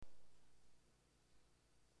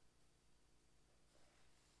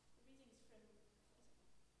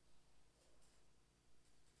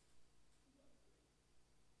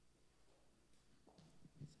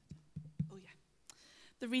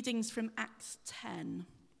The reading's from Acts 10.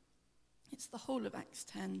 It's the whole of Acts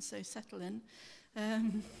 10, so settle in.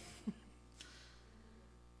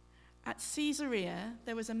 At Caesarea,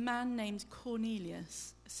 there was a man named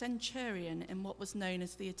Cornelius, a centurion in what was known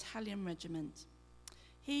as the Italian regiment.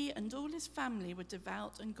 He and all his family were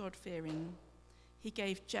devout and God-fearing. He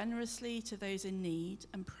gave generously to those in need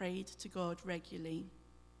and prayed to God regularly.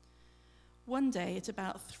 One day at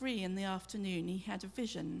about 3 p.m, he had a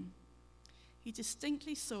vision. He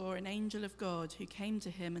distinctly saw an angel of God who came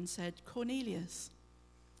to him and said, "Cornelius."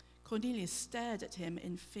 Cornelius stared at him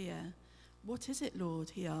in fear. "What is it,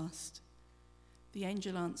 Lord?" he asked. The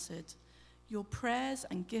angel answered, "Your prayers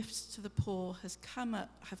and gifts to the poor have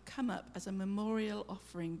come up as a memorial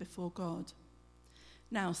offering before God.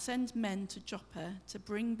 Now send men to Joppa to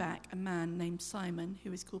bring back a man named Simon,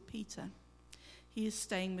 who is called Peter. He is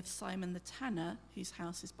staying with Simon the tanner, whose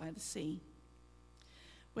house is by the sea."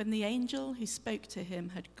 When the angel who spoke to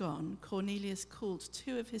him had gone, Cornelius called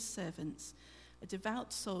 2 of his servants, a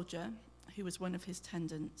devout soldier who was one of his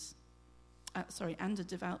attendants. And a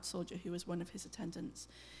devout soldier who was one of his attendants.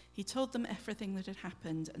 He told them everything that had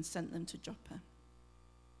happened and sent them to Joppa.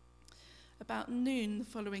 About noon the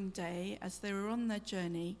following day, as they were on their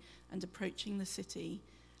journey and approaching the city,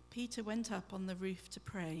 Peter went up on the roof to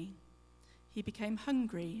pray. He became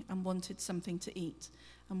hungry and wanted something to eat,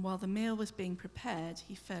 and while the meal was being prepared,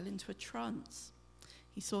 he fell into a trance.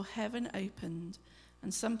 He saw heaven opened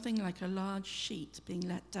and something like a large sheet being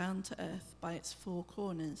let down to earth by its 4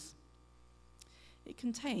 corners. It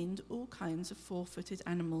contained all kinds of 4-footed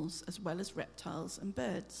animals, as well as reptiles and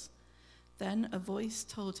birds. Then a voice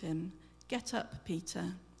told him, "Get up,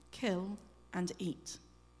 Peter, kill and eat."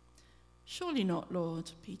 "Surely not,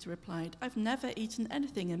 Lord," Peter replied. "I've never eaten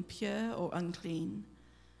anything impure or unclean."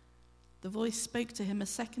 The voice spoke to him a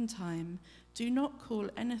second time, "Do not call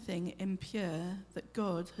anything impure that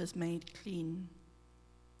God has made clean."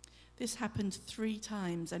 This happened 3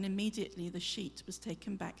 times, and immediately the sheet was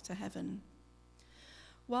taken back to heaven.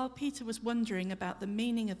 While Peter was wondering about the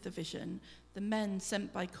meaning of the vision, the men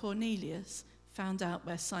sent by Cornelius found out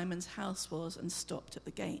where Simon's house was and stopped at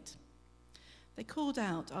the gate. They called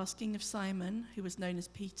out, asking if Simon, who was known as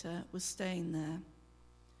Peter, was staying there.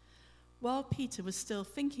 While Peter was still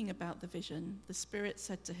thinking about the vision, the Spirit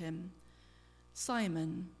said to him,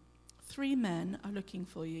 "Simon, 3 men are looking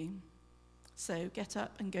for you. So get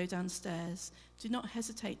up and go downstairs. Do not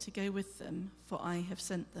hesitate to go with them, for I have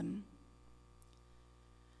sent them."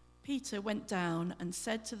 Peter went down and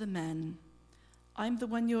said to the men, "I'm the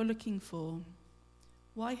one you're looking for.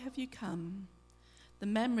 Why have you come?" The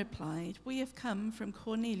men replied, "We have come from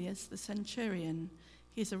Cornelius the centurion.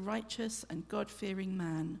 He is a righteous and God-fearing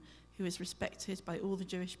man who is respected by all the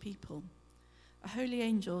Jewish people. A holy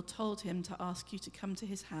angel told him to ask you to come to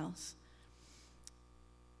his house.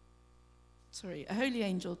 A holy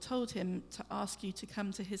angel told him to ask you to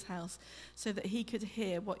come to his house so that he could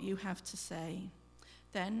hear what you have to say."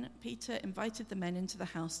 Then Peter invited the men into the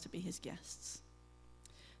house to be his guests.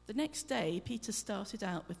 The next day, Peter started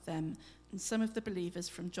out with them, and some of the believers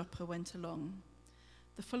from Joppa went along.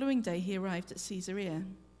 The following day, he arrived at Caesarea.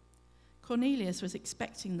 Cornelius was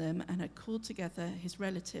expecting them and had called together his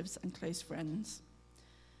relatives and close friends.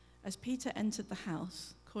 As Peter entered the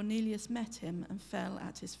house, Cornelius met him and fell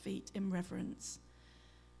at his feet in reverence.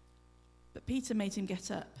 But Peter made him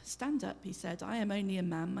get up. "Stand up," he said. "I am only a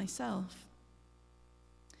man myself."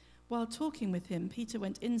 While talking with him, Peter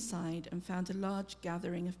went inside and found a large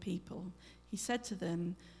gathering of people. He said to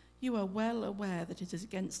them, "You are well aware that it is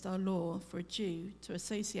against our law for a Jew to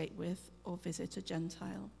associate with or visit a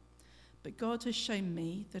Gentile. But God has shown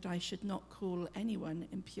me that I should not call anyone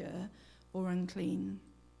impure or unclean.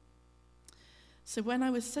 So when I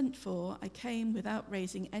was sent for, I came without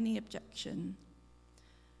raising any objection.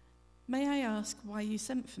 May I ask why you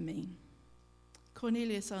sent for me?"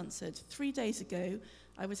 Cornelius answered, 3 days ago,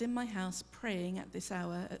 I was in my house praying at this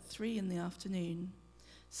hour at 3 p.m.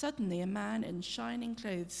 Suddenly a man in shining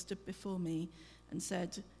clothes stood before me and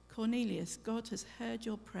said, "Cornelius, God has heard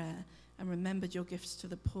your prayer and remembered your gifts to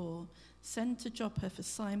the poor. Send to Joppa for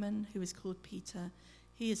Simon, who is called Peter.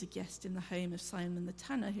 He is a guest in the home of Simon the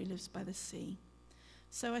tanner, who lives by the sea."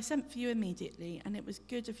 So I sent for you immediately, and it was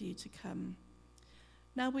good of you to come.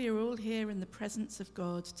 Now we are all here in the presence of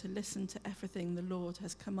God to listen to everything the Lord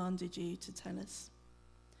has commanded you to tell us.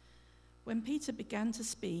 When Peter began to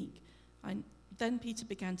speak, I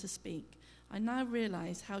now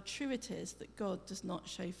realize how true it is that God does not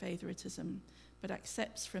show favoritism, but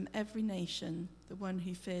accepts from every nation the one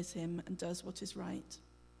who fears him and does what is right.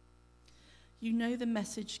 You know the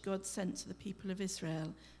message God sent to the people of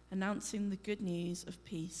Israel, announcing the good news of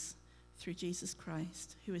peace. through Jesus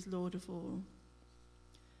Christ, who is Lord of all.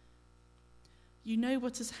 You know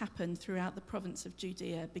what has happened throughout the province of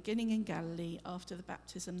Judea, beginning in Galilee after the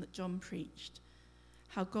baptism that John preached,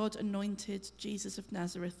 how God anointed Jesus of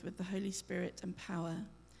Nazareth with the Holy Spirit and power,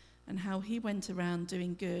 and how he went around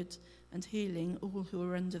doing good and healing all who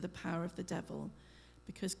were under the power of the devil,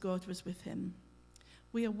 because God was with him.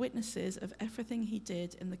 We are witnesses of everything he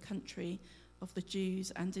did in the country of the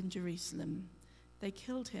Jews and in Jerusalem. They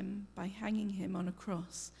killed him by hanging him on a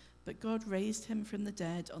cross, but God raised him from the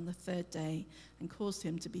dead on the third day and caused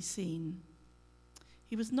him to be seen.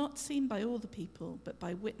 He was not seen by all the people, but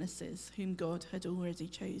by witnesses whom God had already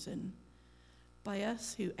chosen, by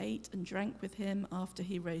us who ate and drank with him after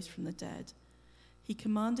he rose from the dead. He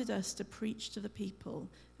commanded us to preach to the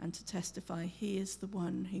people and to testify he is the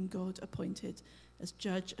one whom God appointed as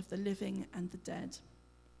judge of the living and the dead.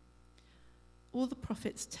 All the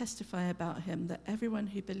prophets testify about him that everyone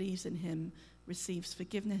who believes in him receives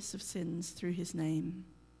forgiveness of sins through his name.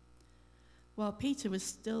 While Peter was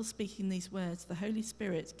still speaking these words, the Holy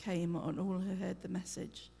Spirit came on all who heard the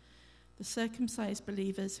message. The circumcised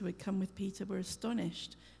believers who had come with Peter were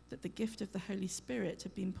astonished that the gift of the Holy Spirit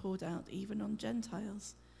had been poured out even on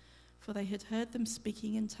Gentiles, for they had heard them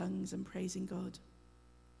speaking in tongues and praising God.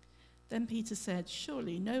 Then Peter said,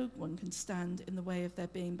 "Surely no one can stand in the way of their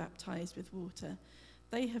being baptized with water.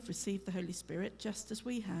 They have received the Holy Spirit just as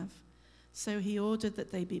we have." So he ordered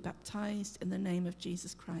that they be baptized in the name of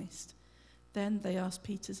Jesus Christ. Then they asked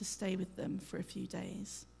Peter to stay with them for a few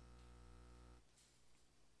days.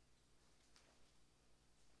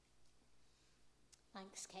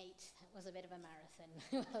 Thanks, Kate. That was a bit of a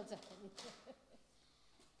marathon. Well done.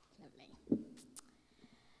 Lovely.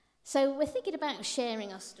 So we're thinking about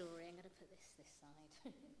sharing our story. I'm going to put this side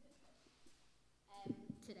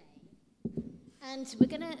today. And we're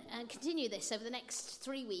going to continue this over the next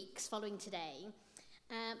 3 weeks following today.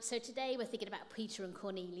 So today we're thinking about Peter and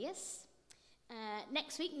Cornelius.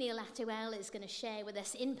 Next week, Neil Atwell is going to share with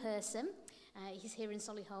us in person. He's here in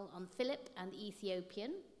Solihull on Philip and the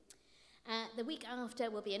Ethiopian. The week after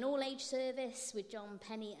will be an all-age service with John,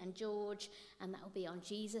 Penny and George, and that will be on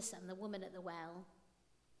Jesus and the woman at the well.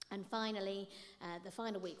 And finally, the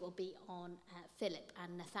final week will be on Philip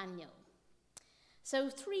and Nathaniel. So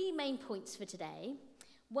 3 main points for today.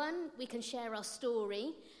 1, we can share our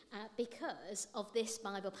story because of this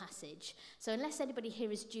Bible passage. So unless anybody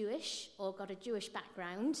here is Jewish or got a Jewish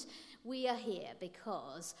background, we are here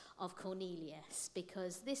because of Cornelius,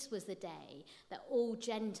 because this was the day that all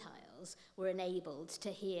Gentiles were enabled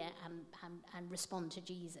to hear and respond to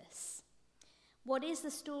Jesus. What is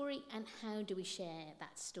the story and how do we share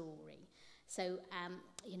that story? So,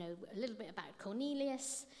 a little bit about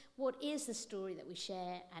Cornelius. What is the story that we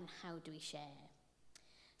share and how do we share?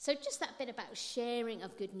 So just that bit about sharing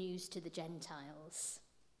of good news to the Gentiles.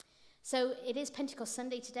 So it is Pentecost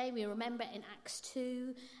Sunday today. We remember in Acts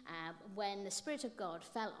 2 when the Spirit of God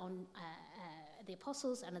fell on the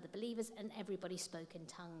apostles and the believers and everybody spoke in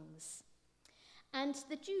tongues. And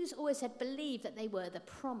the Jews always had believed that they were the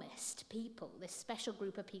promised people, this special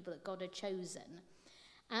group of people that God had chosen.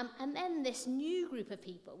 And then this new group of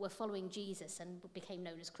people were following Jesus and became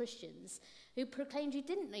known as Christians, who proclaimed you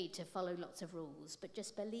didn't need to follow lots of rules, but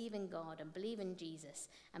just believe in God and believe in Jesus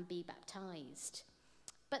and be baptized.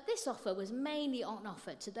 But this offer was mainly on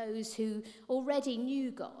offer to those who already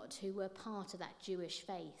knew God, who were part of that Jewish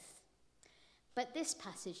faith. But this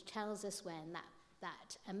passage tells us when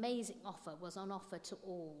that amazing offer was on offer to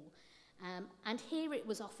all. And here it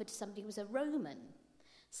was offered to somebody who was a Roman,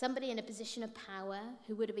 somebody in a position of power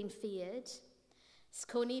who would have been feared.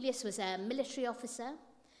 Cornelius was a military officer,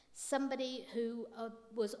 somebody who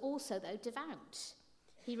was also, though, devout.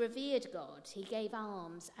 He revered God, he gave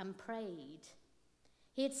alms and prayed.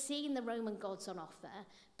 He had seen the Roman gods on offer,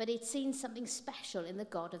 but he'd seen something special in the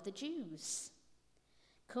God of the Jews.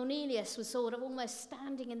 Cornelius was sort of almost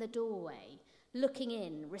standing in the doorway, looking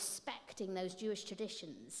in, respecting those Jewish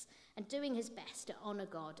traditions, and doing his best to honour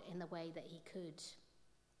God in the way that he could.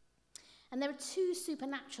 And there are 2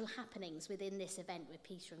 supernatural happenings within this event with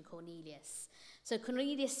Peter and Cornelius. So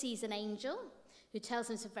Cornelius sees an angel who tells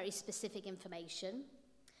him some very specific information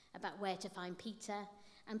about where to find Peter,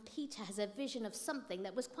 and Peter has a vision of something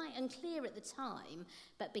that was quite unclear at the time,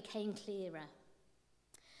 but became clearer.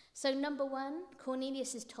 So number 1,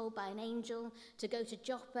 Cornelius is told by an angel to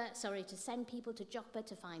to send people to Joppa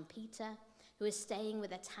to find Peter, who is staying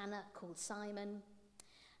with a tanner called Simon.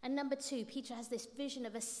 And number 2, Peter has this vision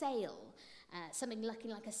of a sail, something looking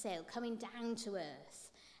like a sail, coming down to earth.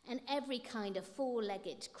 And every kind of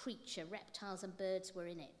 4-legged creature, reptiles and birds were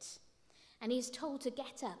in it. And he's told to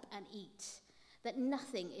get up and eat. that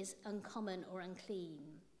nothing is uncommon or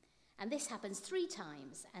unclean. And this happens 3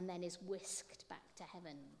 times and then is whisked back to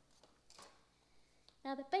heaven.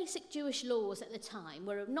 Now, the basic Jewish laws at the time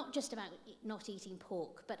were not just about not eating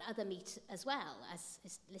pork, but other meat as well, as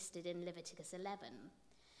is listed in Leviticus 11.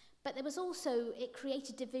 But there was also, it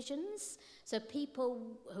created divisions. So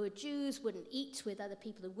people who were Jews wouldn't eat with other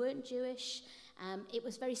people who weren't Jewish. It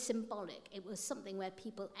was very symbolic. It was something where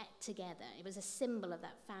people ate together. It was a symbol of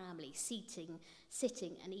that family,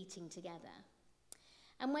 sitting and eating together.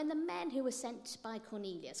 And when the men who were sent by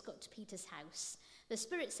Cornelius got to Peter's house, the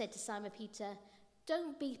Spirit said to Simon Peter,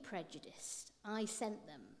 "Don't be prejudiced. I sent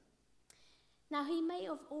them." Now, he may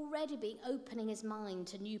have already been opening his mind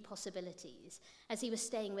to new possibilities as he was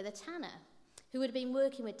staying with a tanner who had been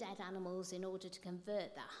working with dead animals in order to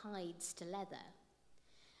convert their hides to leather.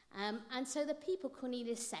 And so the people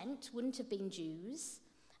Cornelius sent wouldn't have been Jews,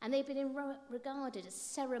 and they'd been regarded as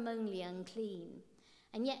ceremonially unclean.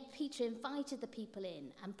 And yet Peter invited the people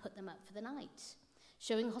in and put them up for the night.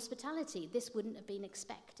 Showing hospitality, this wouldn't have been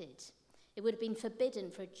expected. It would have been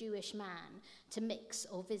forbidden for a Jewish man to mix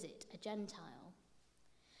or visit a Gentile.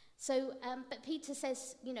 So, but Peter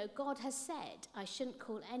says, God has said, I shouldn't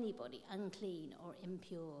call anybody unclean or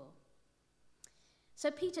impure.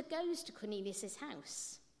 So Peter goes to Cornelius'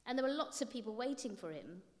 house, and there were lots of people waiting for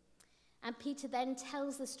him. And Peter then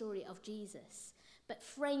tells the story of Jesus, but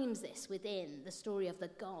frames this within the story of the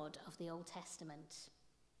God of the Old Testament,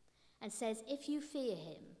 and says, if you fear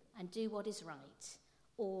him and do what is right,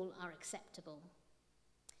 all are acceptable.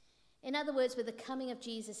 In other words, with the coming of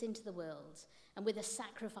Jesus into the world, and with the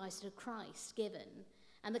sacrifice of Christ given,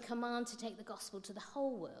 and the command to take the gospel to the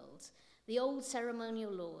whole world, the old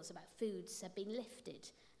ceremonial laws about foods have been lifted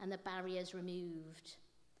and the barriers removed.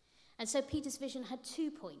 And so Peter's vision had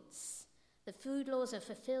 2 points. The food laws are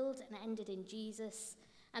fulfilled and ended in Jesus,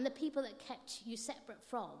 and the people that kept you separate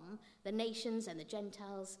from the nations and the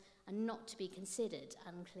Gentiles are not to be considered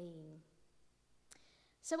unclean.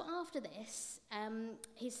 So after this,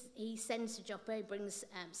 he sends to Joppa, brings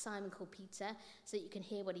Simon called Peter, so that you can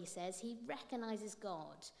hear what he says. He recognizes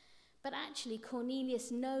God, but actually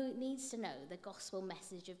Cornelius needs to know the gospel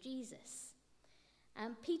message of Jesus.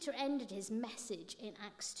 Peter ended his message in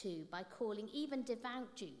Acts 2 by calling even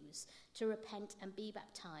devout Jews to repent and be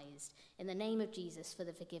baptized in the name of Jesus for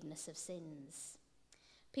the forgiveness of sins.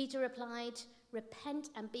 Peter replied, "Repent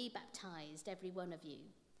and be baptized, every one of you,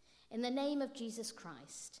 in the name of Jesus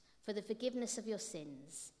Christ, for the forgiveness of your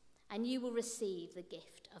sins, and you will receive the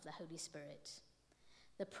gift of the Holy Spirit.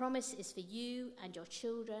 The promise is for you and your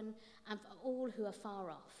children, and for all who are far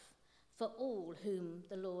off, for all whom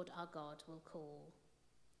the Lord our God will call."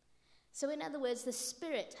 So in other words, the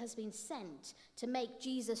Spirit has been sent to make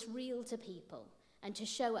Jesus real to people and to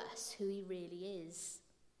show us who he really is.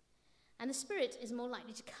 And the Spirit is more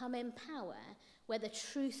likely to come in power where the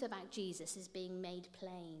truth about Jesus is being made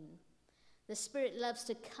plain. The Spirit loves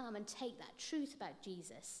to come and take that truth about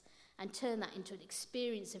Jesus and turn that into an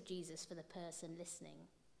experience of Jesus for the person listening.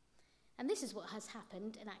 And this is what has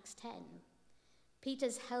happened in Acts 10.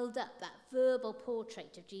 Peter's held up that verbal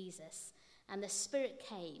portrait of Jesus, and the Spirit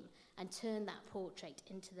came and turned that portrait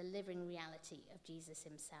into the living reality of Jesus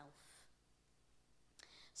himself.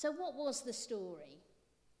 So what was the story?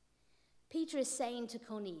 Peter is saying to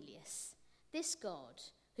Cornelius, this God,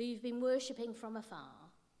 who you've been worshipping from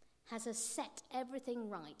afar, has set everything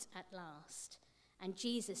right at last, and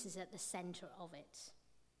Jesus is at the centre of it.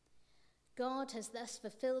 God has thus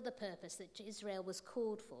fulfilled the purpose that Israel was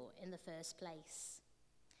called for in the first place.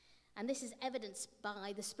 And this is evidenced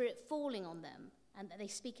by the Spirit falling on them, and that they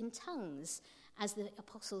speak in tongues, as the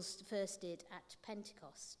apostles first did at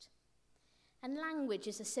Pentecost. And language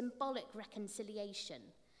is a symbolic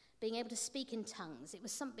reconciliation. Being able to speak in tongues, it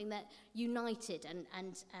was something that united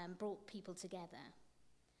and brought people together.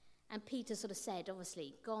 And Peter sort of said,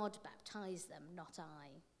 obviously, God baptized them, not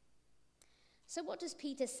I. So what does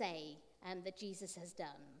Peter say that Jesus has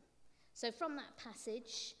done? So from that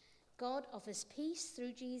passage, God offers peace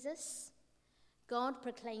through Jesus. God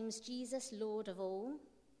proclaims Jesus Lord of all.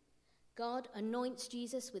 God anoints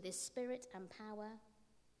Jesus with his Spirit and power.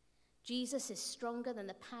 Jesus is stronger than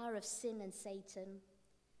the power of sin and Satan.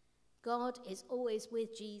 God is always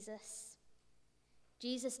with Jesus.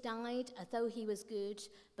 Jesus died as though he was good,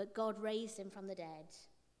 but God raised him from the dead.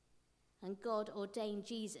 And God ordained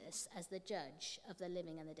Jesus as the judge of the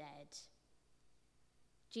living and the dead.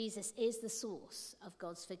 Jesus is the source of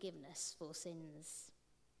God's forgiveness for sins.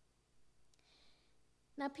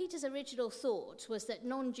 Now, Peter's original thought was that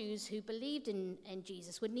non-Jews who believed in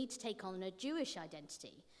Jesus would need to take on a Jewish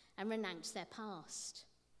identity and renounce their past.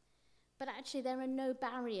 But actually, there are no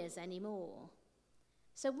barriers anymore.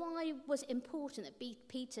 So why was it important that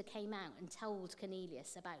Peter came out and told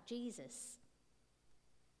Cornelius about Jesus?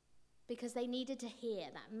 Because they needed to hear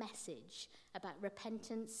that message about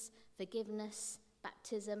repentance, forgiveness,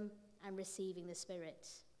 baptism, and receiving the Spirit.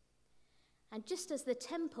 And just as the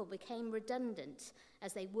temple became redundant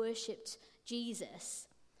as they worshipped Jesus,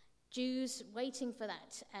 Jews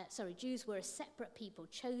were a separate people,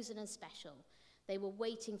 chosen and special. They were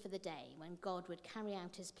waiting for the day when God would carry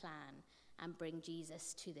out his plan and bring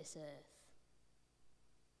Jesus to this earth.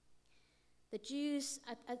 The Jews,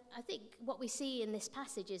 I think what we see in this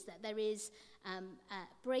passage is that there is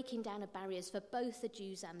breaking down of barriers for both the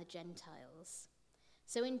Jews and the Gentiles.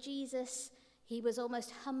 So in Jesus, he was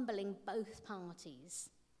almost humbling both parties.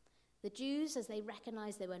 The Jews, as they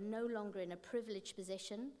recognized they were no longer in a privileged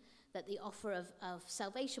position, that the offer of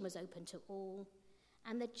salvation was open to all,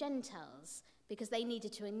 and the Gentiles, because they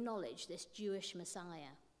needed to acknowledge this Jewish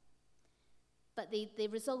Messiah. But the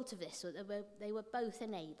result of this was that they were both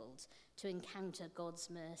enabled to encounter God's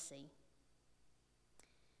mercy.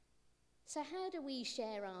 So how do we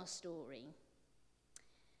share our story?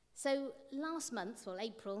 So last month, well,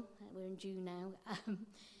 April, we're in June now,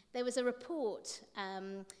 there was a report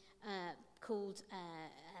called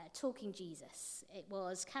Talking Jesus. It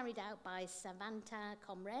was carried out by Savanta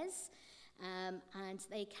Comres, and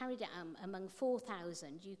they carried it out among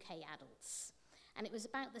 4,000 UK adults. And it was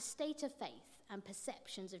about the state of faith and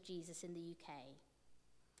perceptions of Jesus in the UK.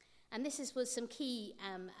 And this was some key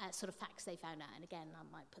sort of facts they found out. And again, I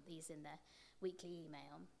might put these in the weekly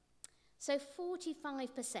email. So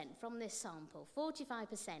 45% from this sample,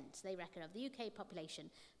 45% they reckon of the UK population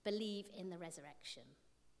believe in the resurrection.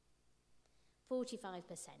 45%.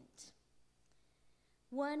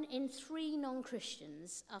 1 in 3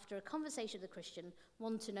 non-Christians, after a conversation with a Christian,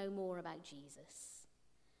 want to know more about Jesus.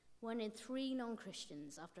 1 in 3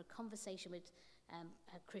 non-Christians, after a conversation with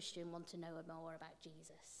a Christian, want to know more about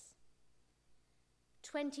Jesus.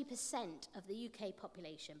 20% of the UK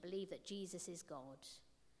population believe that Jesus is God.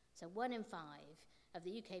 So 1 in 5 of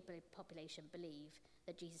the UK population believe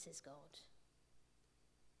that Jesus is God.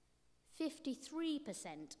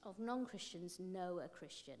 53% of non-Christians know a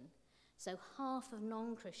Christian. So half of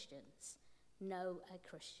non-Christians know a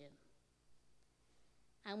Christian.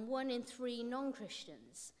 And 1 in 3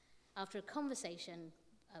 non-Christians, after a conversation,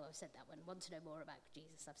 I've said that one, want to know more about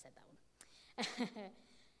Jesus, I've said that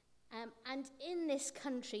one. And in this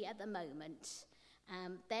country at the moment,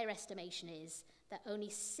 their estimation is that only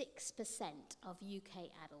 6% of UK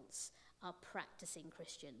adults are practicing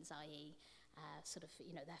Christians, i.e.,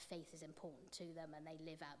 their faith is important to them and they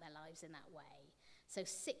live out their lives in that way. So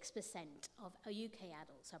 6% of UK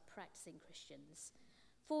adults are practicing Christians.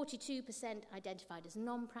 42% identified as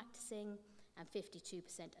non-practicing and 52%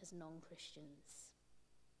 as non-Christians.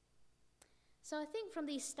 So I think from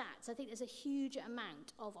these stats, I think there's a huge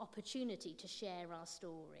amount of opportunity to share our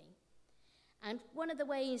story. And one of the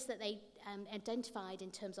ways that they identified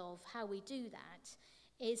in terms of how we do that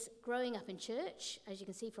is growing up in church, as you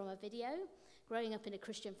can see from a video. Growing up in a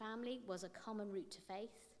Christian family was a common route to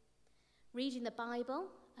faith. Reading the Bible,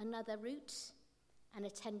 another route, and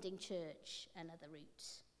attending church, another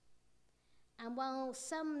route. And while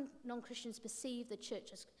some non-Christians perceive the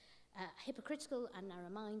church as hypocritical and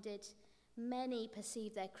narrow-minded, many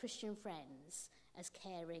perceive their Christian friends as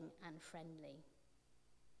caring and friendly.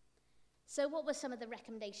 So what were some of the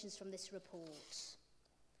recommendations from this report?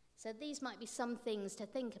 So these might be some things to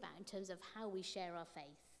think about in terms of how we share our faith.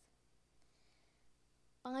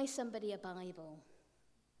 Buy somebody a Bible.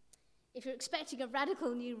 If you're expecting a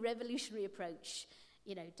radical new revolutionary approach,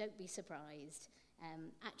 don't be surprised.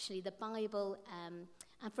 Actually, the Bible, and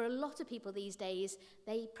for a lot of people these days,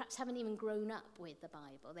 they perhaps haven't even grown up with the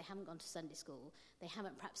Bible. They haven't gone to Sunday school. They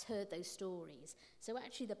haven't perhaps heard those stories. So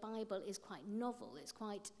actually, the Bible is quite novel. It's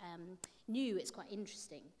quite new. It's quite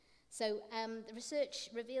interesting. So the research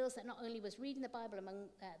reveals that not only was reading the Bible among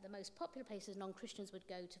the most popular places non-Christians would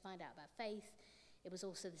go to find out about faith, it was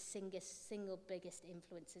also the single biggest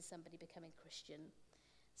influence in somebody becoming Christian.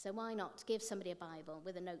 So why not give somebody a Bible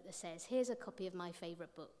with a note that says, here's a copy of my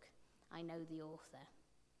favourite book. I know the author.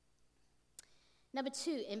 Number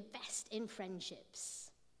 2, invest in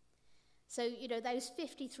friendships. So, those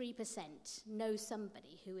 53% know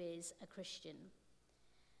somebody who is a Christian.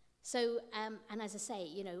 So, and as I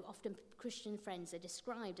say, often Christian friends are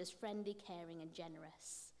described as friendly, caring, and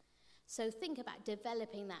generous. So think about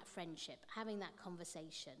developing that friendship, having that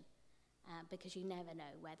conversation, because you never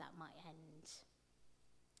know where that might end.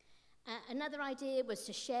 Another idea was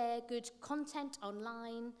to share good content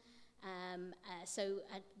online.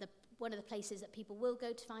 One of the places that people will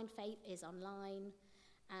go to find faith is online.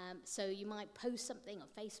 So you might post something on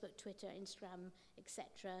Facebook, Twitter, Instagram,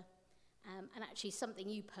 etc. And actually something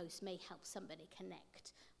you post may help somebody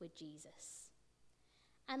connect with Jesus.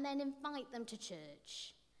 And then invite them to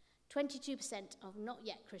church. 22% of not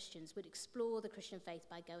yet Christians would explore the Christian faith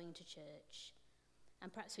by going to church.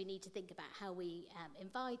 And perhaps we need to think about how we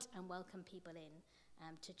invite and welcome people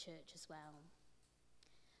in to church as well.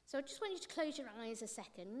 So I just want you to close your eyes a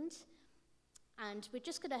second. And we're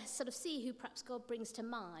just going to sort of see who perhaps God brings to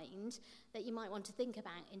mind that you might want to think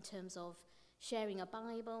about in terms of sharing a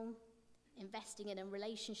Bible, investing in a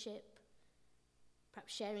relationship,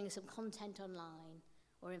 perhaps sharing some content online,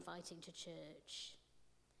 or inviting to church.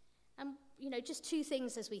 And, just two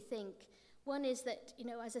things as we think. One is that,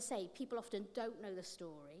 as I say, people often don't know the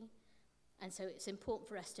story. And so it's important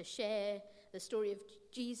for us to share the story of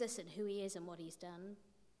Jesus and who he is and what he's done.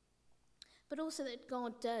 But also that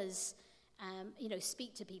God does,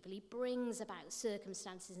 speak to people. He brings about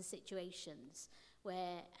circumstances and situations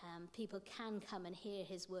where people can come and hear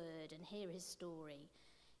his word and hear his story.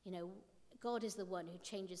 God is the one who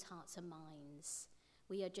changes hearts and minds.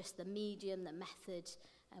 We are just the medium, the method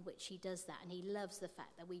in which he does that, and he loves the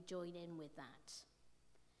fact that we join in with that.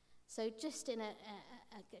 So just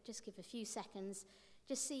just give a few seconds,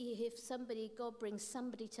 just see if God brings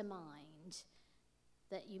somebody to mind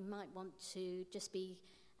that you might want to just be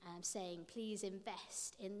saying, please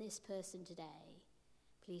invest in this person today.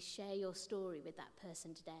 Please share your story with that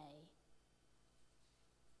person today.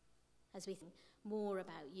 As we think more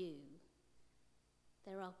about you,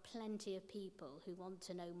 there are plenty of people who want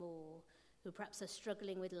to know more, who perhaps are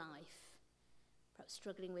struggling with life, perhaps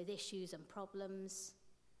struggling with issues and problems,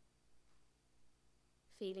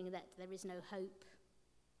 feeling that there is no hope.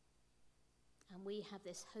 And we have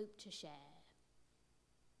this hope to share.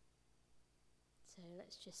 So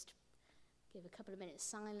let's just give a couple of minutes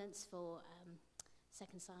silence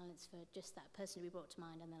second silence for just that person we brought to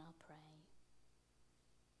mind, and then I'll pray.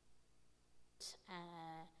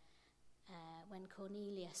 When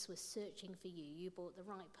Cornelius was searching for you, you brought the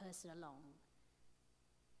right person along.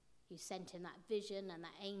 You sent him that vision and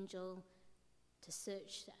that angel to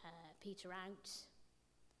search Peter out.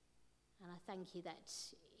 And I thank you that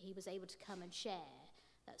he was able to come and share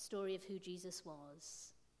that story of who Jesus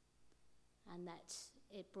was. And that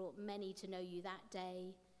it brought many to know you that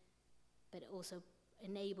day, but it also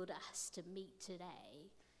enabled us to meet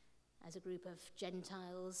today as a group of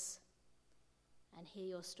Gentiles and hear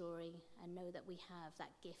your story and know that we have that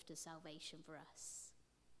gift of salvation for us.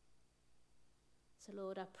 So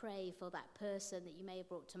Lord, I pray for that person that you may have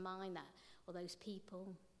brought to mind, or those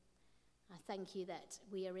people. I thank you that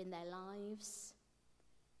we are in their lives.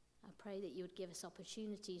 I pray that you would give us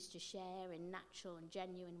opportunities to share in natural and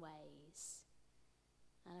genuine ways.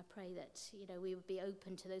 And I pray that, we would be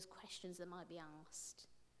open to those questions that might be asked,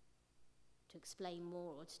 to explain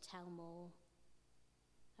more or to tell more.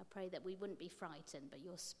 I pray that we wouldn't be frightened, but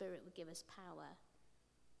your Spirit would give us power.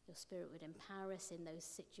 Your Spirit would empower us in those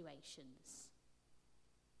situations.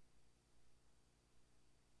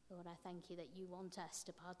 Lord, I thank you that you want us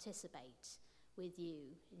to participate with you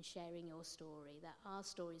in sharing your story, that our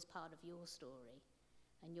story is part of your story,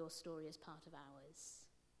 and your story is part of ours.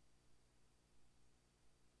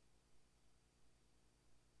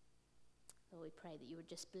 Lord, we pray that you would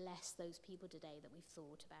just bless those people today that we've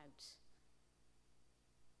thought about.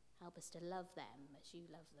 Help us to love them as you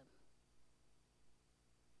love them.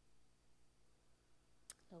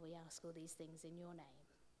 Lord, we ask all these things in your name.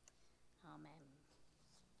 Amen.